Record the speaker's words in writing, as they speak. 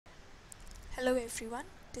Hello everyone,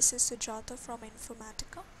 this is Sujata from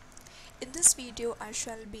Informatica. In this video, I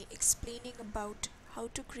shall be explaining about how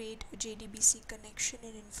to create a JDBC connection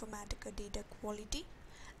in Informatica Data Quality.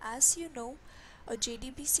 As you know, a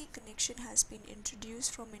JDBC connection has been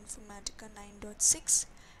introduced from Informatica 9.6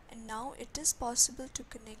 and now it is possible to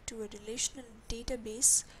connect to a relational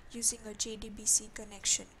database using a JDBC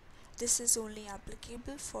connection. This is only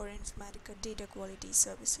applicable for Informatica Data Quality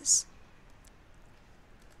services.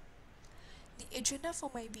 The agenda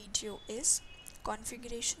for my video is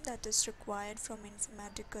configuration that is required from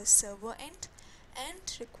Informatica Server End and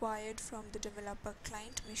required from the developer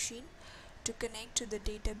client machine to connect to the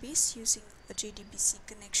database using a JDBC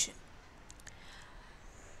connection.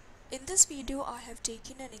 In this video, I have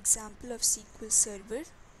taken an example of SQL Server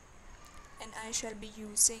and I shall be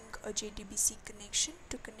using a JDBC connection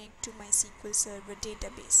to connect to my SQL Server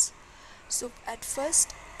database. So at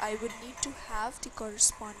first, I would need to have the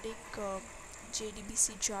corresponding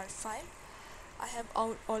JDBC jar file. I have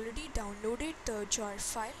already downloaded the jar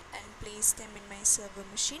file and placed them in my server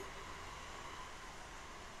machine.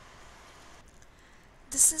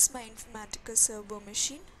 This is my Informatica server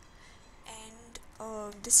machine and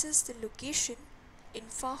this is the location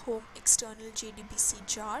Infa Home external JDBC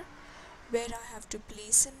jar where I have to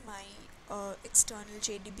place in my external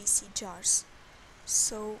JDBC jars.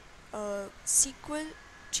 So SQL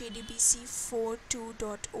JDBC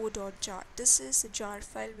 42.o.jar. This is a jar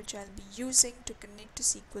file which I'll be using to connect to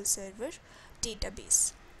SQL Server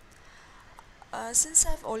database. Since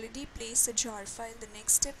I've already placed the jar file, the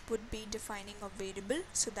next step would be defining a variable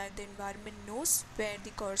so that the environment knows where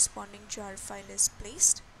the corresponding jar file is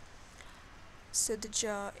placed. So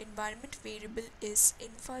the environment variable is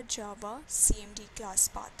infa java cmd class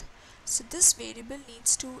path. So this variable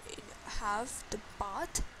needs to have the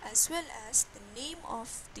path as well as the name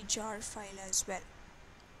of the jar file as well.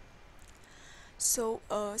 So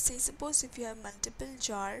say suppose if you have multiple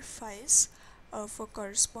jar files for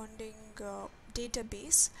corresponding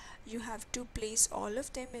database, you have to place all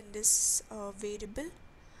of them in this variable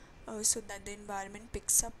so that the environment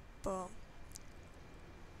picks up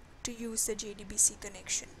to use the JDBC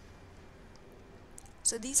connection.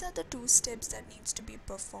 So these are the two steps that needs to be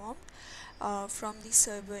performed from the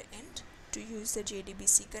server end to use the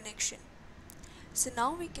JDBC connection. So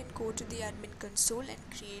now we can go to the admin console and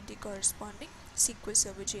create the corresponding SQL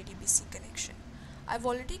Server JDBC connection. I've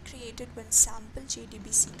already created one sample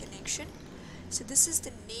JDBC connection. So this is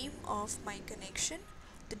the name of my connection.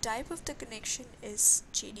 The type of the connection is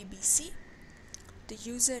JDBC, the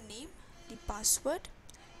username, the password,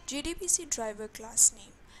 JDBC driver class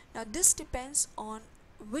name. Now this depends on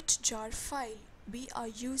which jar file we are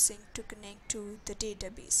using to connect to the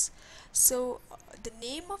database. So the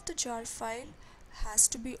name of the jar file has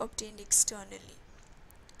to be obtained externally.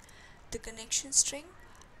 The connection string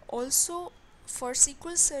also for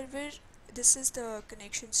SQL Server, this is the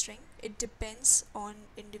connection string. It depends on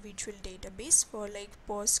individual database. For like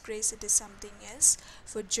Postgres it is something else.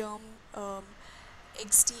 For Germ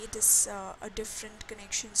XD it is a different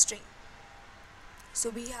connection string. So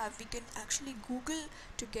we can actually Google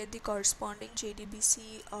to get the corresponding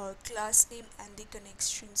JDBC class name and the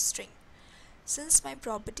connection string. Since my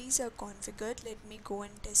properties are configured, let me go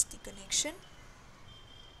and test the connection.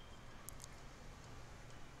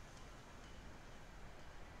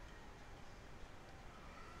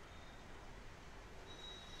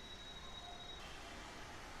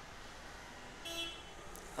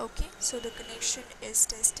 Okay, so the connection is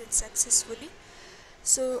tested successfully.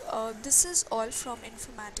 So this is all from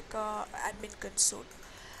Informatica admin console.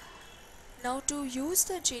 Now to use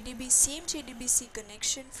the same JDBC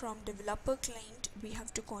connection from developer client, we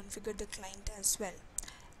have to configure the client as well.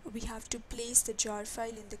 We have to place the jar file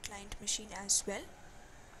in the client machine as well.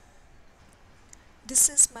 This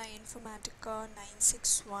is my Informatica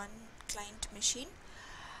 961 client machine.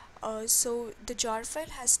 So the jar file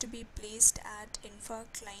has to be placed at infa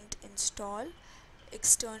client install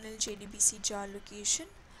external JDBC jar location.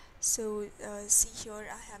 So see here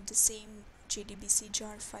I have the same JDBC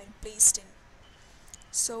jar file placed in.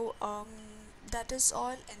 So that is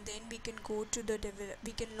all, and then we can go to the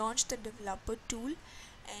we can launch the developer tool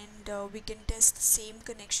and we can test the same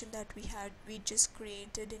connection that we just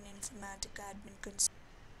created in Informatica admin console.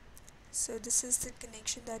 So this is the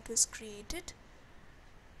connection that was created,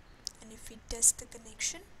 and if we test the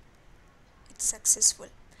connection, it's successful.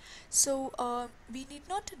 So we need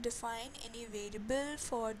not define any variable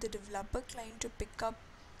for the developer client to pick up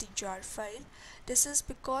the jar file. This is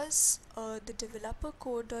because the developer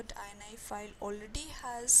code.ini file already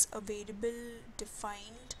has a variable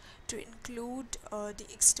defined to include the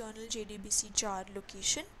external JDBC jar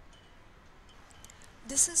location.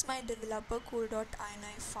 This is my developer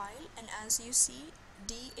core.ini file, and as you see,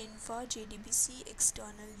 dinfa JDBC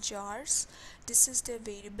external jars, this is the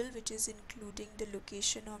variable which is including the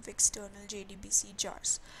location of external JDBC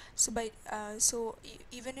jars. So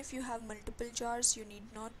even if you have multiple jars, you need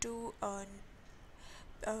not to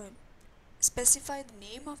specify the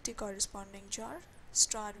name of the corresponding jar.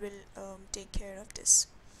 Star will take care of this.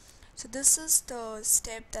 So this is the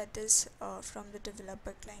step that is from the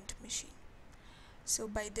developer client machine. So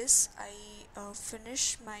by this I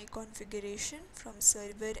finish my configuration from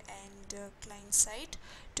server and client side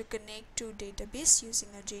to connect to database using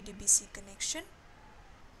a JDBC connection.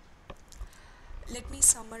 Let me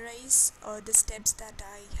summarize the steps that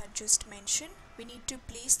I had just mentioned. We need to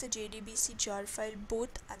place the JDBC jar file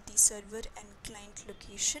both at the server and client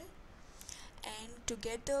location, and to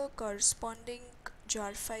get the corresponding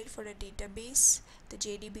jar file for a database, the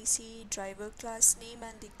JDBC driver class name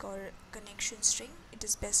and the connection string, it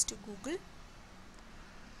is best to Google.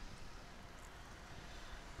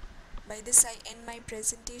 By this I end my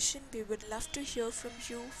presentation. We would love to hear from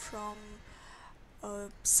you from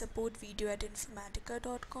support video at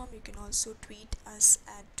informatica.com. You can also tweet us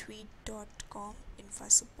at tweet.com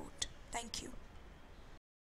infasupport. Thank you.